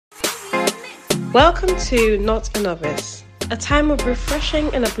Welcome to Not a Novice, a time of refreshing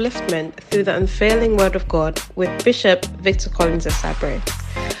and upliftment through the unfailing Word of God with Bishop Victor Collins Asabre.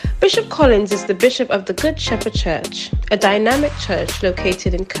 Bishop Collins is the Bishop of the Good Shepherd Church, a dynamic church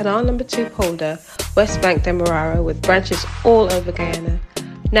located in Canal No. 2 Polder, West Bank, Demerara, with branches all over Guyana.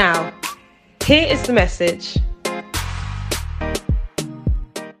 Now, here is the message.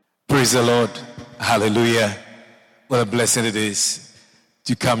 Praise the Lord. Hallelujah. What a blessing it is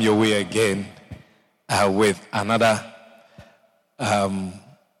to come your way again with another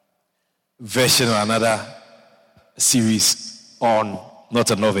version or another series on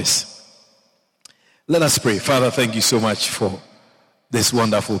Not a Novice. Let us pray. Father, thank you so much for this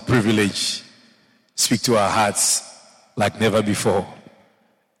wonderful privilege. Speak to our hearts like never before.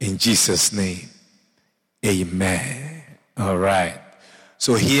 In Jesus' name, amen. All right.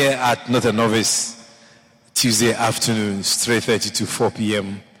 So here at Not a Novice, Tuesday afternoons, 3:30 to 4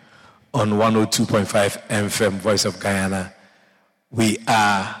 p.m. on 102.5 FM, Voice of Guyana, we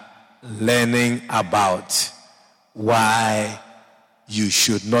are learning about why you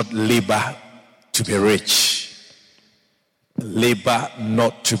should not labor to be rich. Labor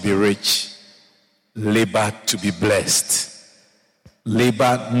not to be rich. Labor to be blessed.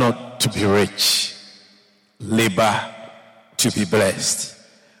 Labor not to be rich. Labor to be blessed.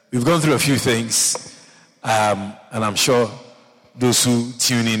 We've gone through a few things, and I'm sure those who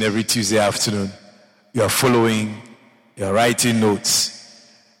tune in every Tuesday afternoon, you are following, you are writing notes,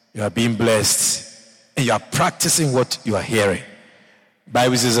 you are being blessed, and you are practicing what you are hearing. The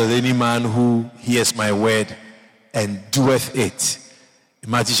Bible says that any man who hears my word and doeth it. In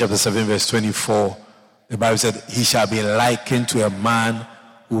Matthew chapter 7 verse 24, the Bible said, he shall be likened to a man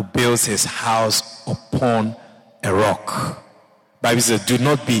who builds his house upon a rock. The Bible says, do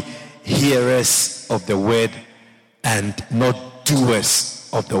not be hearers of the word and not doers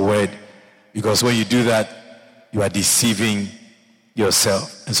of the word, because when you do that, you are deceiving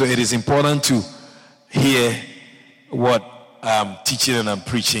yourself. And so it is important to hear what I'm teaching and I'm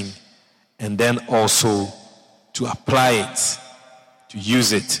preaching, and then also to apply it, to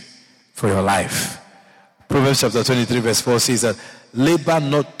use it for your life. Proverbs chapter 23 verse 4 says that labor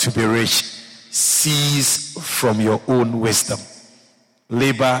not to be rich, cease from your own wisdom.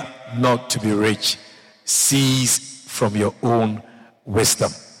 Labor not to be rich, cease from your own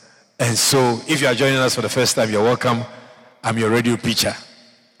wisdom. And so if you are joining us for the first time, you're welcome. I'm your radio preacher.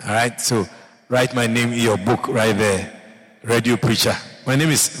 All right, so write my name in your book right there. Radio preacher. My name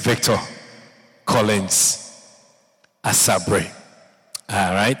is Victor Collins Asabre.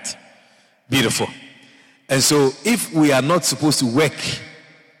 All right, beautiful. And so if we are not supposed to work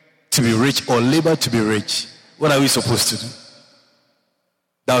to be rich or labor to be rich, what are we supposed to do?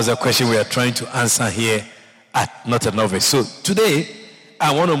 That was a question we are trying to answer here at Not a Novice. So today,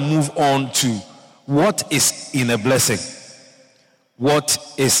 I want to move on to what is in a blessing. What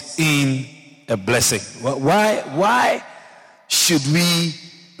is in a blessing? Why should we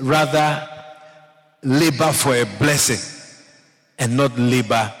rather labor for a blessing and not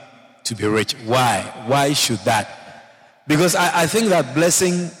labor to be rich? Why? Why should that? Because I think that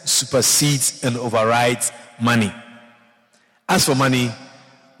blessing supersedes and overrides money. As for money,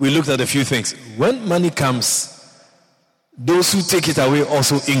 we looked at a few things. When money comes, those who take it away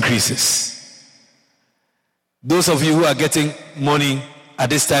also increases. Those of you who are getting money at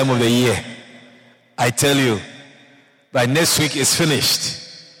this time of the year, I tell you, by next week it's finished.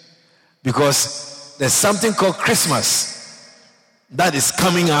 Because there's something called Christmas that is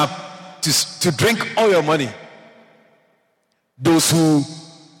coming up to drink all your money. Those who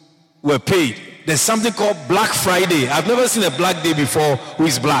were paid. There's something called Black Friday. I've never seen a black day before who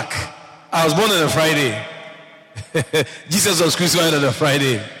is black. I was born on a Friday. Jesus was crucified on a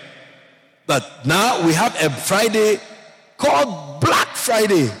Friday. But now we have a Friday called Black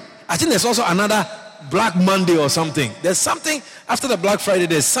Friday. I think there's also another Black Monday or something. There's something after the Black Friday,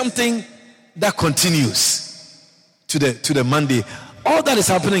 there's something that continues to the Monday. All that is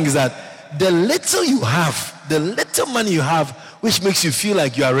happening is that the little you have, the little money you have, which makes you feel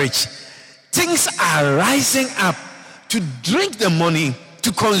like you are rich, things are rising up to drink the money,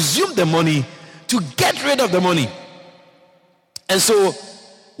 to consume the money, to get rid of the money. And so,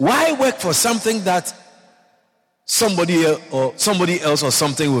 why work for something that somebody else or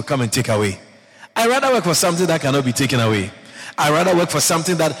something will come and take away? I rather work for something that cannot be taken away. I rather work for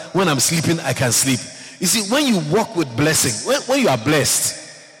something that when I'm sleeping, I can sleep. You see, when you walk with blessing, when you are blessed,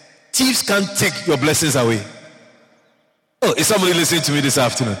 thieves can't take your blessings away. Oh, is somebody listening to me this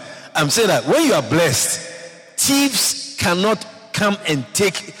afternoon? I'm saying that when you are blessed, thieves cannot come and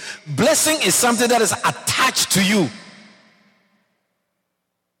take. Blessing is something that is attached to you.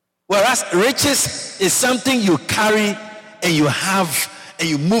 Whereas riches is something you carry and you have and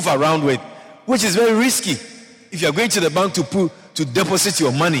you move around with, which is very risky. If you're going to the bank to deposit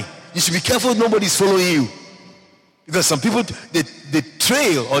your money, you should be careful nobody's following you. Because some people, they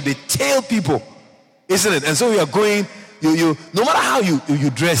trail or they tail people, isn't it? And so you are going, you no matter how you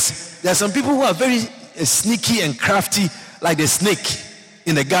dress, there are some people who are very sneaky and crafty, like the snake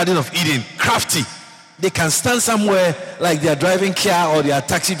in the Garden of Eden. Crafty. They can stand somewhere like they are driving car or they are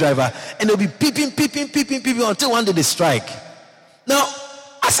taxi driver, and they'll be peeping until one day they strike. Now,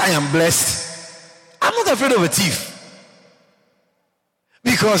 as I am blessed, I'm not afraid of a thief.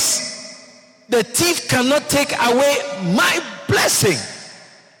 Because the thief cannot take away my blessing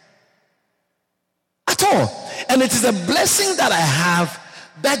at all. And it is a blessing that I have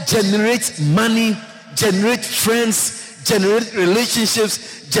that generates money, generates friends, generates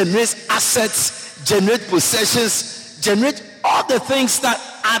relationships, generates assets, generate possessions, generate all the things that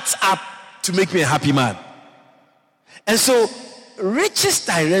adds up to make me a happy man. And so riches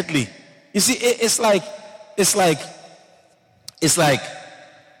directly, you see, it's like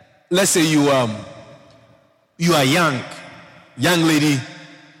let's say you are young lady,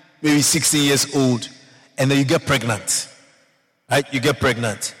 maybe 16 years old, and then you get pregnant, right? You get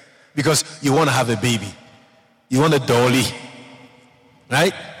pregnant because you want to have a baby, you want a dolly,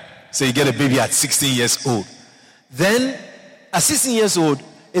 right? So you get a baby at 16 years old. Then, at 16 years old,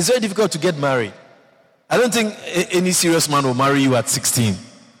 it's very difficult to get married. I don't think any serious man will marry you at 16.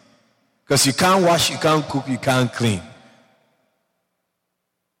 Because you can't wash, you can't cook, you can't clean.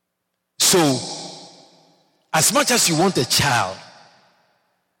 So, as much as you want a child,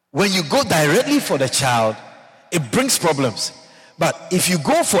 when you go directly for the child, it brings problems. But if you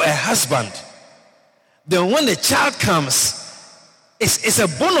go for a husband, then when the child comes, it's a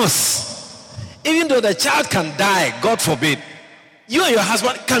bonus. Even though the child can die, God forbid, you and your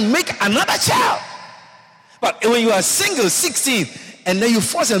husband can make another child. But when you are single, 16, and then you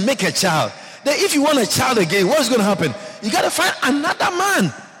force and make a child, then if you want a child again, what's going to happen? You got to find another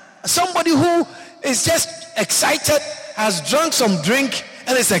man. Somebody who is just excited, has drunk some drink,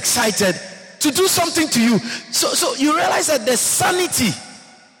 and is excited to do something to you. So you realize that the sanity,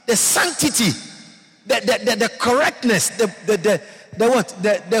 the sanctity, the correctness,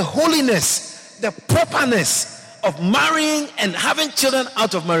 the holiness, the properness of marrying and having children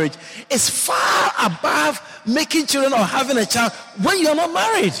out of marriage is far above making children or having a child when you're not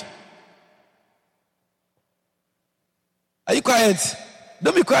married. Are you quiet?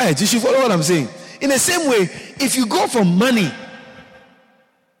 Don't be quiet. You should follow what I'm saying. In the same way, if you go for money,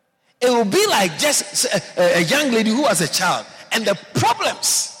 it will be like just a young lady who has a child and the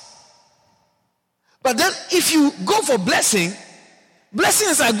problems. But then if you go for blessings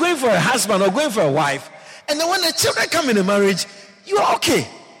are going for a husband or going for a wife, and then when the children come in a marriage, you are okay.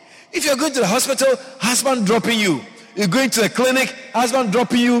 If you're going to the hospital, husband dropping you. You're going to the clinic, husband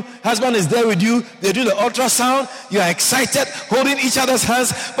dropping you, husband is there with you, they do the ultrasound, you are excited, holding each other's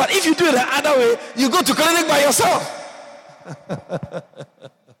hands. But if you do it the other way, you go to clinic by yourself.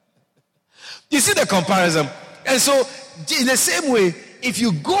 You see the comparison? And so, in the same way, if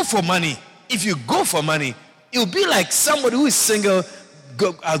you go for money, it will be like somebody who is single,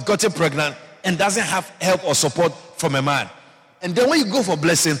 has gotten pregnant, and doesn't have help or support from a man. And then when you go for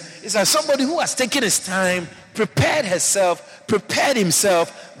blessing, it's like somebody who has taken his time, prepared herself, prepared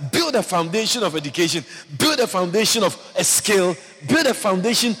himself, build a foundation of education, build a foundation of a skill, build a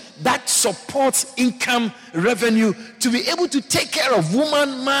foundation that supports income, revenue, to be able to take care of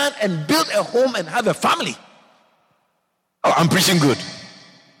woman, man, and build a home and have a family. Oh, I'm preaching good.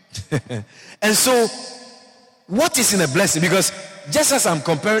 And so, what is in a blessing? Because just as I'm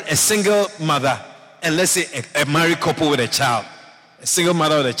comparing a single mother and let's say a married couple with a child, a single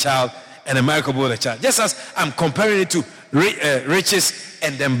mother with a child and a married couple with a child, just as I'm comparing it to riches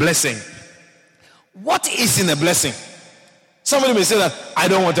and then blessing, what is in a blessing? Somebody may say that I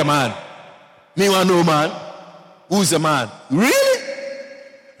don't want a man. Me want no man. Who's a man?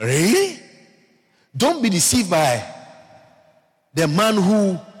 Really? Don't be deceived by the man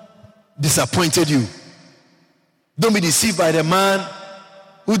who disappointed you. Don't be deceived by the man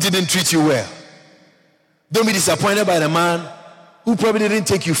who didn't treat you well. Don't be disappointed by the man who probably didn't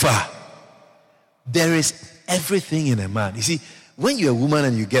take you far. There is everything in a man. You see, when you're a woman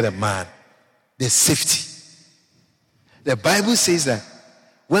and you get a man, there's safety. The Bible says that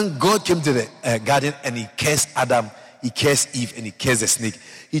when God came to the garden and he cursed Adam, he cursed Eve, and he cursed the snake,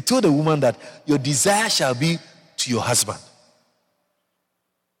 he told the woman that your desire shall be to your husband.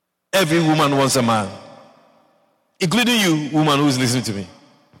 Every woman wants a man, including you, woman who is listening to me.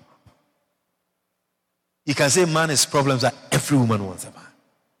 You can say man is problems that every woman wants a man.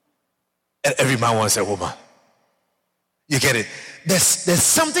 And every man wants a woman. You get it? There's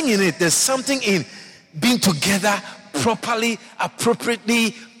something in it. There's something in being together properly,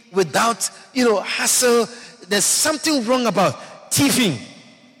 appropriately, without, hassle. There's something wrong about thieving.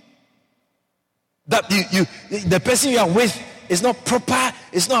 That the person you are with is not proper,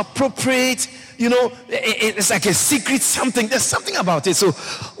 it's not appropriate, it's like a secret something. There's something about it. So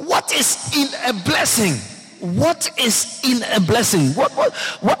what is in a blessing? What is in a blessing?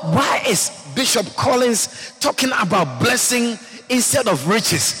 Why is Bishop Collins talking about blessing instead of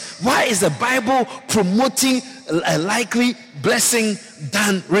riches? Why is the Bible promoting a likely blessing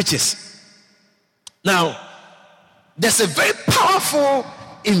than riches? Now, there's a very powerful,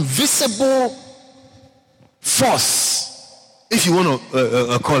 invisible force, if you want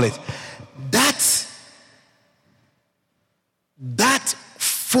to call it, that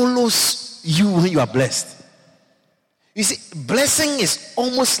follows you when you are blessed. You see, blessing is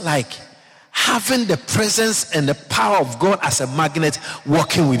almost like having the presence and the power of God as a magnet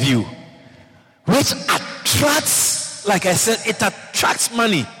working with you, which attracts, like I said, it attracts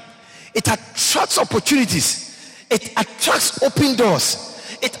money, it attracts opportunities, it attracts open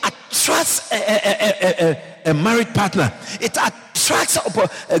doors, it attracts a married partner, it attracts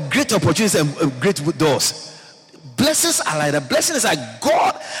a great opportunities and great doors. Blessings are like that. Blessing is like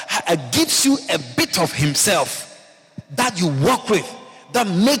God gives you a bit of himself that you work with, that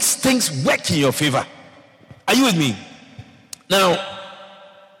makes things work in your favor. Are you with me? Now,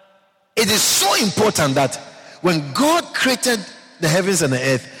 it is so important that when God created the heavens and the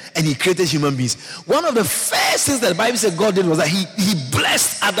earth and he created human beings, one of the first things that the Bible said God did was that he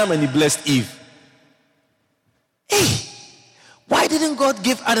blessed Adam and he blessed Eve. Hey, why didn't God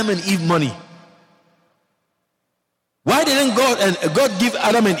give Adam and Eve money? Why didn't God give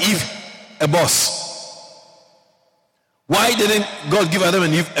Adam and Eve a boss? Why didn't God give Adam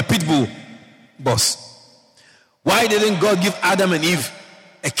and Eve a pit bull boss? Why didn't God give Adam and Eve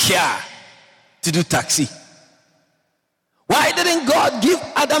a car to do taxi? Why didn't God give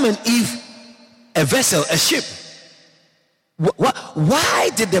Adam and Eve a vessel, a ship? Why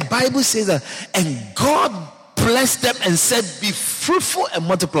did the Bible say that? And God blessed them and said, be fruitful and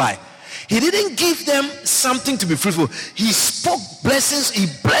multiply. He didn't give them something to be fruitful. He spoke blessings. He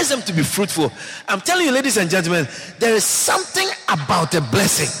blessed them to be fruitful. I'm telling you, ladies and gentlemen, there is something about a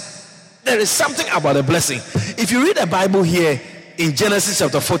blessing. There is something about a blessing. If you read the Bible here in Genesis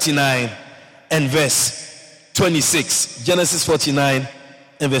chapter 49 and verse 26, Genesis 49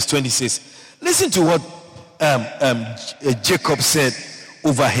 and verse 26, listen to what Jacob said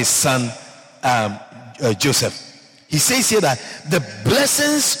over his son Joseph. He says here that the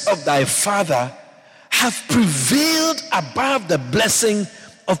blessings of thy father have prevailed above the blessing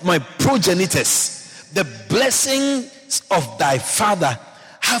of my progenitors. The blessings of thy father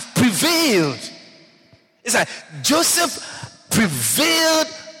have prevailed. It's like Joseph prevailed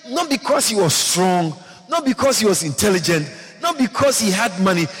not because he was strong, not because he was intelligent, not because he had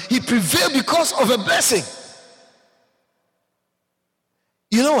money. He prevailed because of a blessing.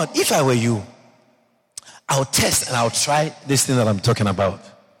 You know what? If I were you, I'll test and I'll try this thing that I'm talking about.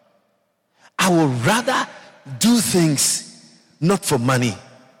 I would rather do things not for money,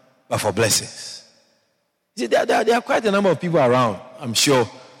 but for blessings. See, there are quite a number of people around, I'm sure,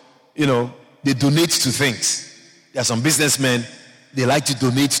 they donate to things. There are some businessmen, they like to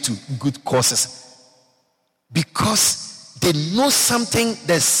donate to good causes because they know something,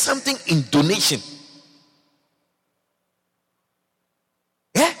 there's something in donation.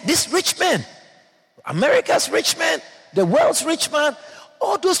 Yeah, this rich man, America's rich man, the world's rich man,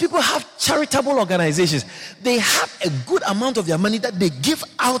 all those people have charitable organizations. They have a good amount of their money that they give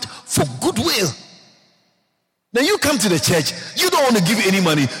out for goodwill. Now you come to the church, you don't want to give any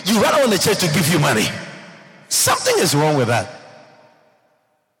money. You rather want the church to give you money. Something is wrong with that.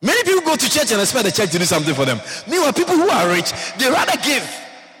 Many people go to church and expect the church to do something for them. Meanwhile, people who are rich, they rather give.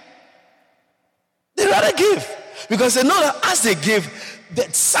 They rather give. Because they know that as they give,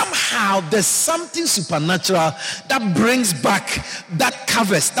 that somehow there's something supernatural that brings back, that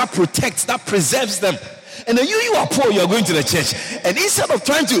covers, that protects, that preserves them. And then you are poor, you're going to the church, and instead of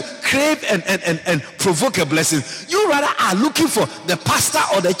trying to crave and provoke a blessing, you rather are looking for the pastor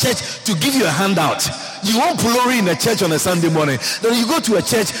or the church to give you a handout. You want glory in the church on a Sunday morning, then you go to a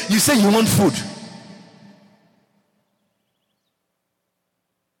church, you say you want food.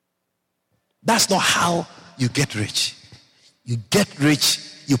 That's not how you get rich. You get rich,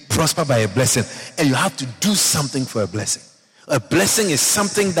 you prosper by a blessing, and you have to do something for a blessing. A blessing is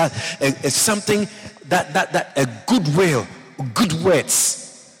something that a goodwill, good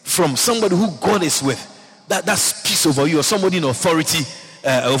words from somebody who God is with, that speaks over you, or somebody in authority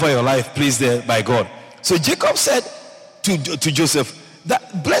over your life placed there by God. So Jacob said to Joseph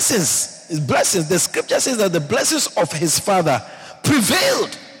that blessings, the scripture says that the blessings of his father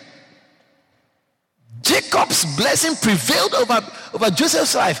prevailed. Jacob's blessing prevailed over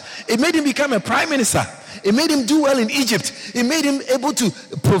Joseph's life. It made him become a prime minister. It made him do well in Egypt. It made him able to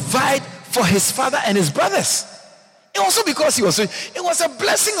provide for his father and his brothers. It also because it was a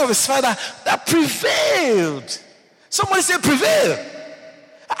blessing of his father that prevailed. Somebody say prevail.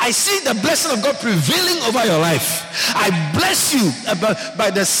 I see the blessing of God prevailing over your life. I bless you by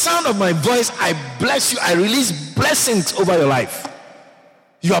the sound of my voice. I bless you. I release blessings over your life.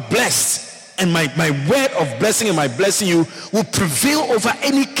 You are blessed. And my word of blessing and my blessing you will prevail over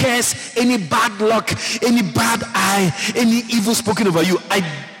any curse, any bad luck, any bad eye, any evil spoken over you. I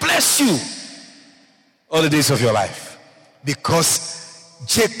bless you all the days of your life. Because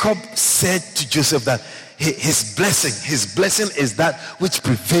Jacob said to Joseph that his blessing is that which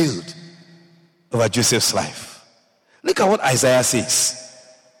prevailed over Joseph's life. Look at what Isaiah says.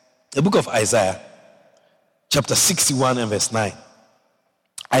 The book of Isaiah, chapter 61 and verse 9.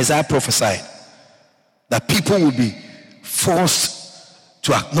 Isaiah prophesied that people will be forced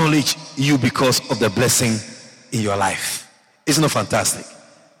to acknowledge you because of the blessing in your life. Isn't it fantastic?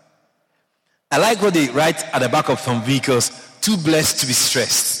 I like what they write at the back of some vehicles, too blessed to be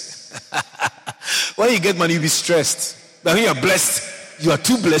stressed. When you get money, you'll be stressed. But when you're blessed, you are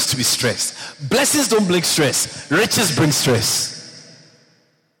too blessed to be stressed. Blessings don't bring stress. Riches bring stress.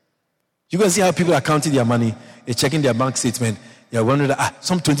 You can see how people are counting their money. They're checking their bank statement. You're wondering that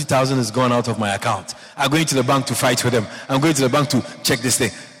some 20,000 is gone out of my account. I'm going to the bank to fight with them. I'm going to the bank to check this thing.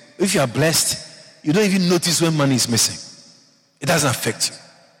 If you are blessed, you don't even notice when money is missing. It doesn't affect you.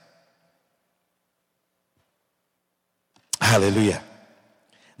 Hallelujah.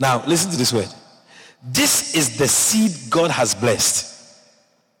 Now, listen to this word. This is the seed God has blessed.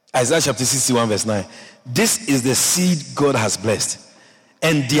 Isaiah chapter 61 verse 9. This is the seed God has blessed.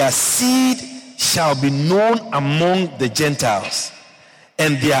 And their seed shall be known among the Gentiles,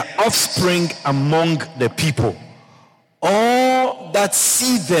 and their offspring among the people. All that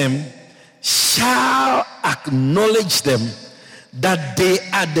see them shall acknowledge them, that they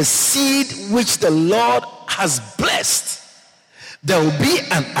are the seed which the Lord has blessed. There will be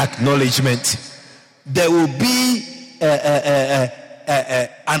an acknowledgement. There will be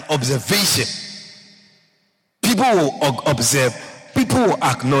an observation. People will observe. People will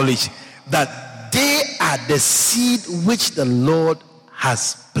acknowledge that they are the seed which the Lord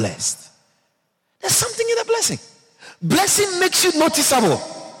has blessed. There's something in the blessing. Blessing makes you noticeable.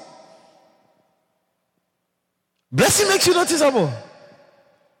 Blessing makes you noticeable.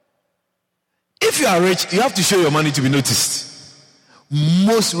 If you are rich, you have to show your money to be noticed.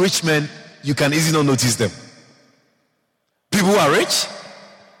 Most rich men, you can easily not notice them. People who are rich,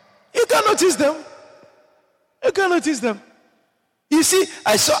 you can't notice them. You can't notice them. You see,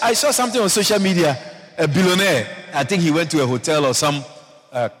 I saw something on social media. A billionaire, I think he went to a hotel or some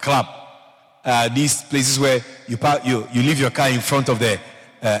club. These places where you leave your car in front of the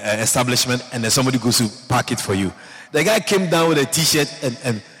establishment and then somebody goes to park it for you. The guy came down with a t-shirt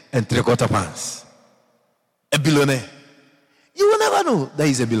and three-quarter pants. A billionaire. You will never know that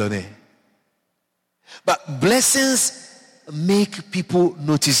he's a billionaire. But blessings make people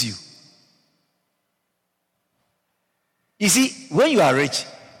notice you. You see, when you are rich,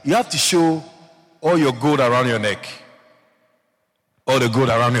 you have to show all your gold around your neck, all the gold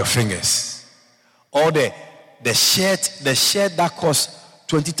around your fingers, all the shirt that costs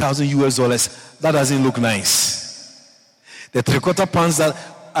 $20,000 that doesn't look nice. The three-quarter pants that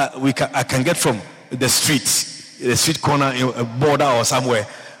I can get from the street corner in a border or somewhere.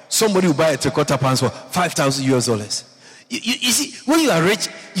 Somebody will buy a three-quarter pants for $5,000. You see, when you are rich,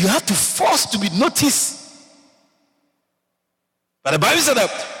 you have to force to be noticed. But the Bible said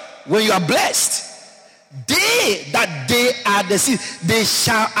that when you are blessed, they are the seed. They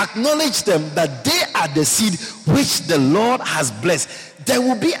shall acknowledge them that they are the seed which the Lord has blessed. There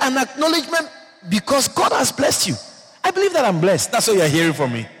will be an acknowledgement because God has blessed you. I believe that I'm blessed. That's what you're hearing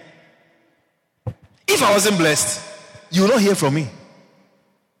from me. If I wasn't blessed, you will not hear from me.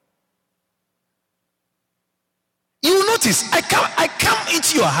 You will notice, I come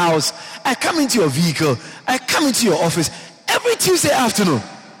into your house, I come into your vehicle, I come into your office every Tuesday afternoon.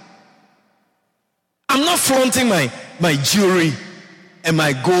 I'm not flaunting my jewelry and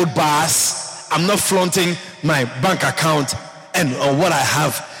my gold bars. I'm not flaunting my bank account and what I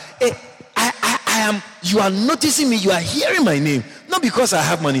have. You are noticing me, you are hearing my name. Not because I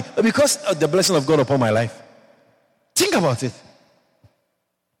have money, but because of the blessing of God upon my life. Think about it.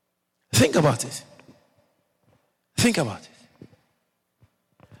 Think about it. Think about it.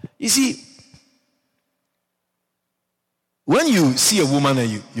 You see, when you see a woman and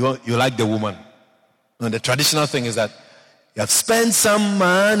you like the woman, and the traditional thing is that you have spent some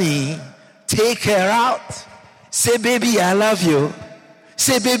money, take her out, say, baby, I love you,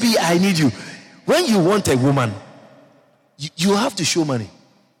 say, baby, I need you. When you want a woman, you have to show money.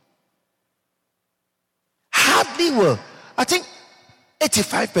 Hardly will. I think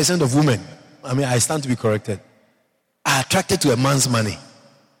 85% of women, I stand to be corrected, are attracted to a man's money.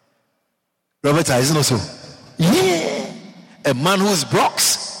 Roberta, isn't it so? Yeah. A man who's broke,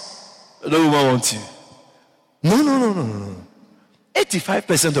 no woman wants you. No.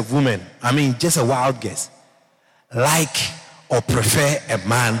 85% of women, just a wild guess, like or prefer a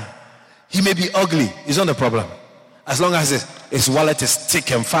man. He may be ugly, it's not a problem. As long as his wallet is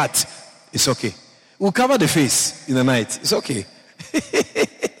thick and fat, it's okay. We'll cover the face in the night, it's okay.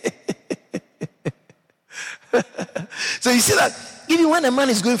 So you see that even when a man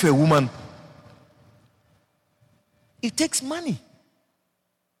is going for a woman, it takes money.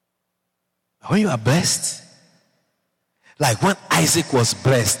 When you are blessed, like when Isaac was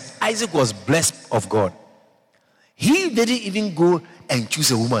blessed of God. He didn't even go and choose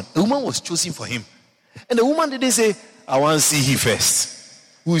a woman. A woman was chosen for him. And the woman didn't say, I want to see he first.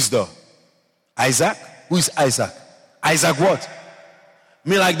 Who is the Isaac? Who is Isaac? Isaac what?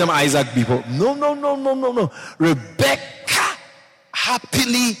 Me like them Isaac people. No. Rebecca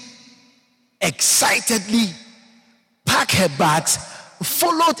happily, excitedly packed her bags,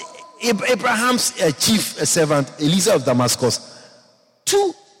 followed Abraham's chief servant, Eliezer of Damascus,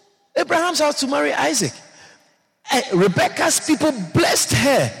 to Abraham's house to marry Isaac. Rebecca's people blessed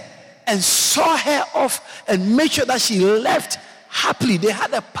her and saw her off and made sure that she left happily. They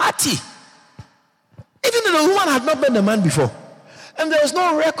had a party. Even though the woman had not met the man before. And there was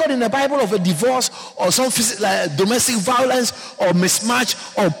no record in the Bible of a divorce or some domestic violence or mismatch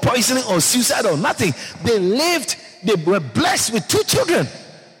or poisoning or suicide or nothing. They were blessed with 2 children.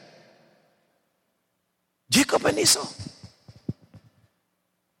 Jacob and Esau.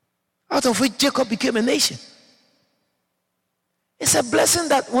 Out of which Jacob became a nation. It's a blessing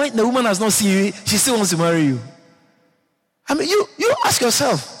that when the woman has not seen you, she still wants to marry you. You ask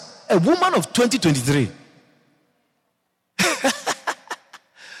yourself, a woman of 2023,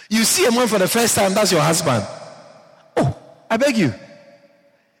 you see a man for the first time, that's your husband. Oh, I beg you.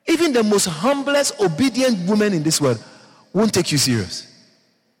 Even the most humblest, obedient woman in this world won't take you serious.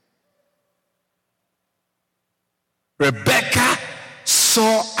 Rebecca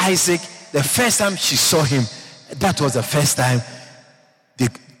saw Isaac the first time she saw him. That was the first time.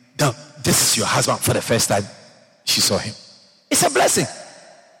 This is your husband for the first time she saw him. It's a blessing.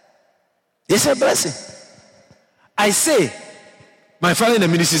 It's a blessing. I say, my father in the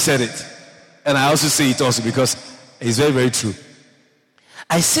ministry said it, and I also say it also because it's very, very true.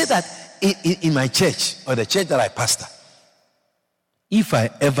 I say that in my church or the church that I pastor, if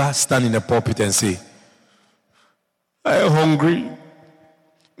I ever stand in the pulpit and say, I am hungry,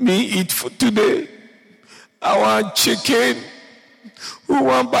 me eat food today, I want chicken, who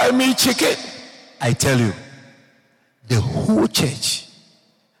want buy me chicken? I tell you, the whole church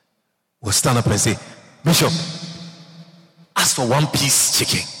will stand up and say, Bishop, ask for 1 piece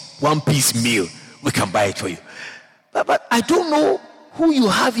chicken, 1 piece meal, we can buy it for you. But I don't know who you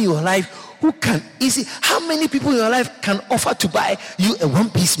have in your life who can easily, how many people in your life can offer to buy you a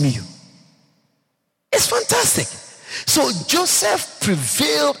 1 piece meal? It's fantastic. So Joseph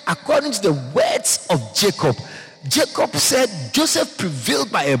prevailed according to the words of Jacob. Jacob said Joseph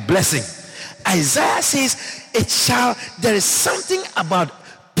prevailed by a blessing. Isaiah says there is something about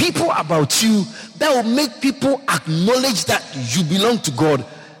people about you that will make people acknowledge that you belong to God.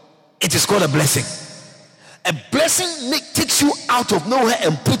 It is called a blessing. A blessing takes you out of nowhere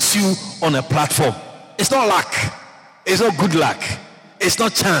and puts you on a platform. It's not luck. It's not good luck. It's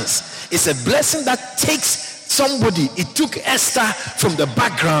not chance. It's a blessing that takes somebody. It took Esther from the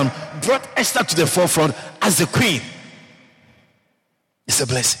background, brought Esther to the forefront as the queen. It's a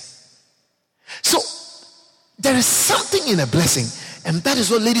blessing. So there is something in a blessing, and that is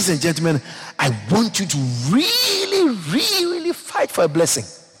what, ladies and gentlemen, I want you to really, really fight for a blessing.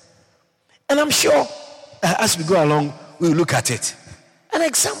 And I'm sure as we go along, we'll look at it. An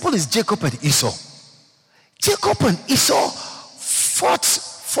example is Jacob and Esau. Jacob and Esau fought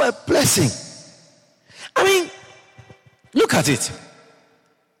for a blessing. Look at it.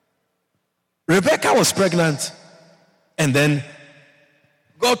 Rebecca was pregnant, and then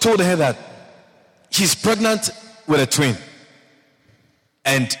God told her that she's pregnant with a twin,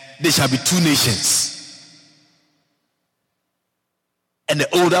 and there shall be 2 nations, and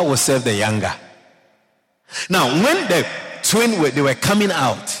the older will serve the younger. Now, when the twin they were coming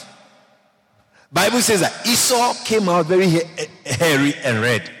out, Bible says that Esau came out very hairy and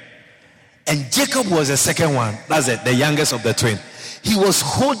red. And Jacob was the second one. That's it, the youngest of the twin. He was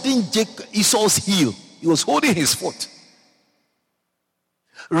holding Esau's heel. He was holding his foot.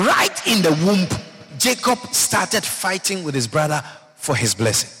 Right in the womb, Jacob started fighting with his brother for his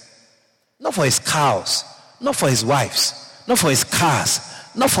blessing. Not for his cows, not for his wives, not for his cars,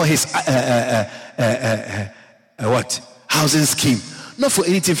 not for his housing scheme, not for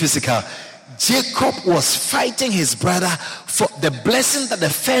anything physical. Jacob was fighting his brother for the blessing that the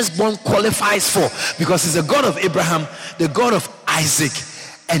firstborn qualifies for, because he's the God of Abraham, the God of Isaac,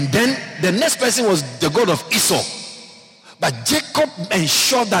 and then the next person was the God of Esau. But Jacob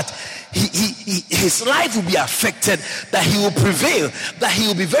ensured that his life will be affected, that he will prevail, that he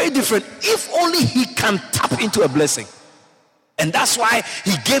will be very different if only he can tap into a blessing. And that's why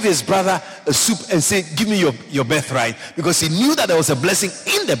he gave his brother a soup and said, give me your birthright, because he knew that there was a blessing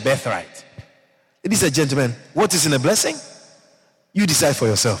in the birthright. Ladies and gentlemen, what is in a blessing? You decide for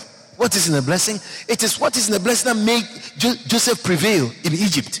yourself. What is in a blessing? It is what is in a blessing that made Joseph prevail in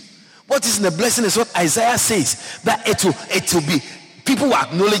Egypt. What is in a blessing is what Isaiah says, that it will be, people will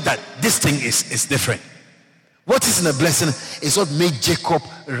acknowledge that this thing is different. What is in a blessing is what made Jacob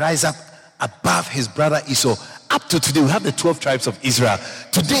rise up above his brother Esau. Up to today, we have the 12 tribes of Israel.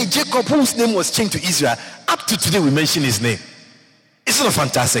 Today, Jacob, whose name was changed to Israel, up to today we mention his name. Isn't it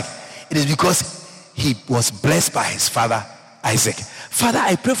fantastic? It is because he was blessed by his father Isaac. Father,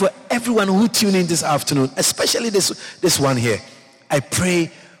 I pray for everyone who tuned in this afternoon, especially this one here. I pray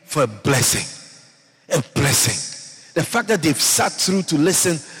for a blessing. A blessing. The fact that they've sat through to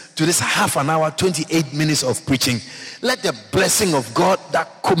listen to this half an hour, 28 minutes of preaching. Let the blessing of God that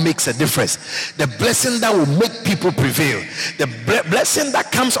makes a difference. The blessing that will make people prevail. The blessing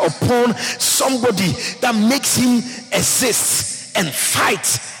that comes upon somebody that makes him exist and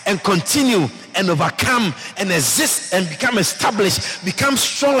fight and continue and overcome and exist and become established, become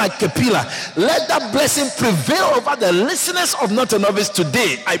strong like a pillar. Let that blessing prevail over the listeners of Not a Novice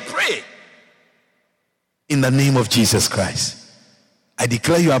today. I pray in the name of Jesus Christ. I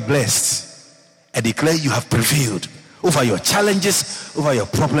declare you are blessed. I declare you have prevailed over your challenges, over your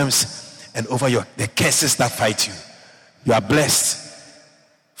problems, and over the curses that fight you. You are blessed,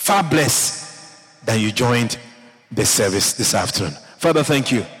 far blessed, that you joined the service this afternoon. Father,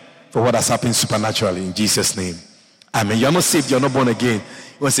 thank you for what has happened supernaturally in Jesus' name. Amen. You're not saved, you're not born again.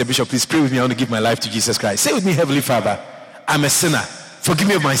 You want to say, Bishop, please pray with me. I want to give my life to Jesus Christ. Say with me, Heavenly Father, I'm a sinner. Forgive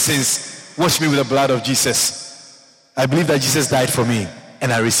me of my sins. Wash me with the blood of Jesus. I believe that Jesus died for me,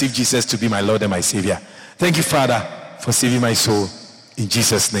 and I receive Jesus to be my Lord and my Savior. Thank you, Father, for saving my soul. In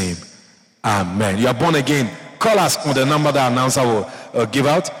Jesus' name. Amen. You are born again. Call us on the number that announcer will give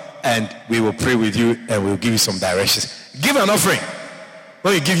out, and we will pray with you, and we'll give you some directions. Give an offering.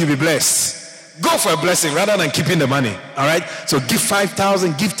 When you give, you'll be blessed. Go for a blessing rather than keeping the money. All right? So give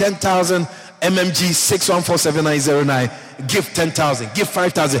 5,000, give 10,000, MMG 6147909. Give 10,000, give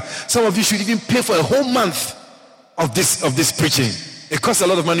 5,000. Some of you should even pay for a whole month of this preaching. It costs a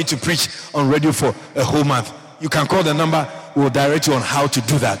lot of money to preach on radio for a whole month. You can call the number. We'll direct you on how to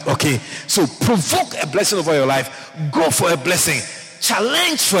do that. Okay? So provoke a blessing over your life. Go for a blessing.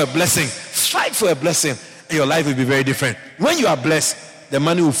 Challenge for a blessing. Fight for a blessing. And your life will be very different. When you are blessed, the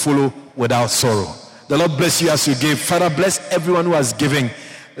money will follow without sorrow. The Lord bless you as you give. Father, bless everyone who has given.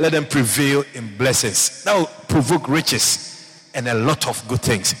 Let them prevail in blessings. That will provoke riches and a lot of good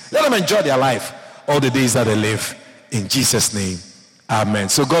things. Let them enjoy their life all the days that they live. In Jesus' name. Amen.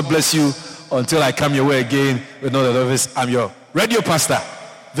 So God bless you until I come your way again with Not a Novice. I'm your radio pastor,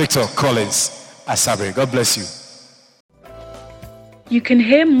 Victor Collins Asabre. God bless you. You can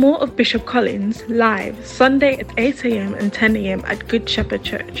hear more of Bishop Collins live Sunday at 8 a.m. and 10 a.m. at Good Shepherd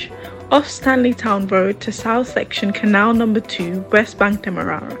Church, off Stanley Town Road to South Section Canal Number 2, West Bank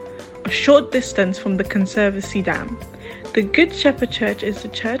Demerara, a short distance from the Conservancy Dam. The Good Shepherd Church is the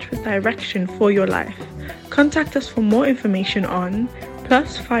church with direction for your life. Contact us for more information on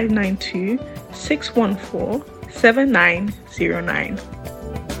 +592 614 7909.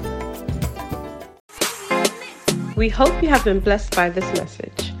 We hope you have been blessed by this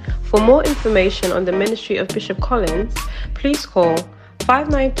message. For more information on the ministry of Bishop Collins, please call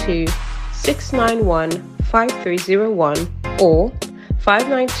 592-691-5301 or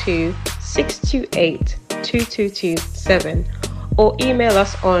 592-628-2227, or email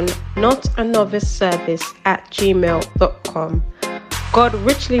us on notanoviceservice@gmail.com. God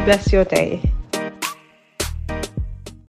richly bless your day.